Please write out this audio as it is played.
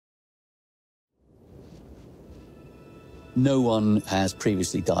No one has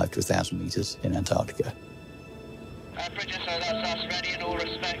previously dived to 1,000 meters in Antarctica. Bridges, so that's us ready in all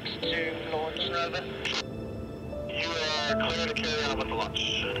respects to launch over. You are clear to carry on with the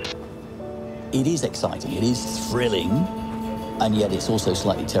launch. It is exciting, it is thrilling, and yet it's also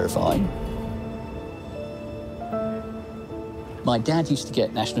slightly terrifying. My dad used to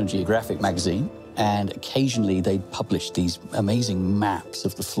get National Geographic magazine, and occasionally they'd publish these amazing maps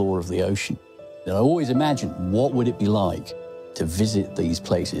of the floor of the ocean. And I always imagined, what would it be like to visit these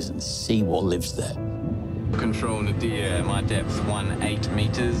places and see what lives there? Control Nadia, my depth 18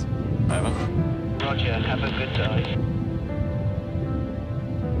 meters. Over. Roger, have a good day.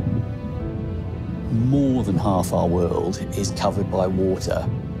 More than half our world is covered by water.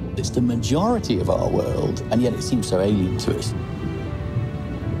 It's the majority of our world, and yet it seems so alien to us.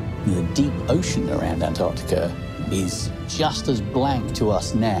 The deep ocean around Antarctica is just as blank to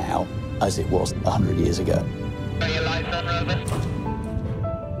us now as it was 100 years ago. Are you live then, Rover?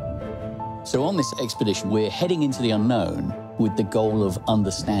 So on this expedition, we're heading into the unknown with the goal of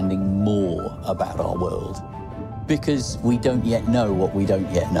understanding more about our world, because we don't yet know what we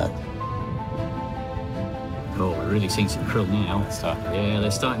don't yet know. Oh, we're really seeing some krill now. Yeah,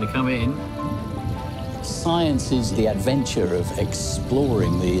 they're starting to come in. Science is the adventure of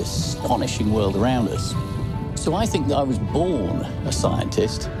exploring the astonishing world around us. So I think that I was born a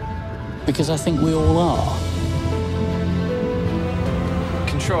scientist, because I think we all are.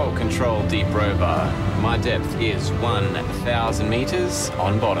 Control, deep rover. My depth is 1,000 meters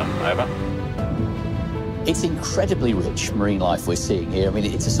on bottom. Over. It's incredibly rich marine life we're seeing here. I mean,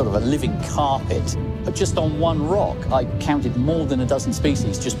 it's a sort of a living carpet. But just on one rock, I counted more than a dozen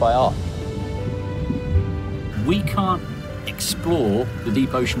species just by eye. We can't explore the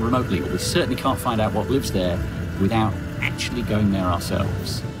deep ocean remotely, or we certainly can't find out what lives there without actually going there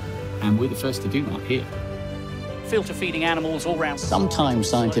ourselves. And we're the first to do that here. Filter feeding animals all around. Sometimes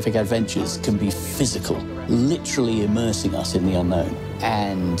scientific adventures can be physical, literally immersing us in the unknown.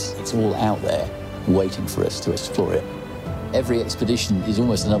 And it's all out there, waiting for us to explore it. Every expedition is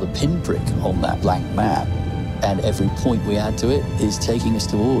almost another pinprick on that blank map. And every point we add to it is taking us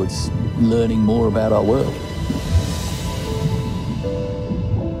towards learning more about our world.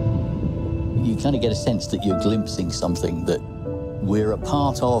 You kind of get a sense that you're glimpsing something that we're a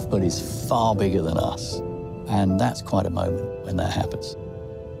part of, but is far bigger than us. And that's quite a moment when that happens.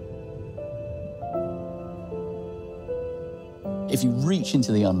 If you reach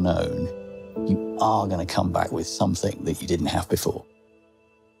into the unknown, you are going to come back with something that you didn't have before.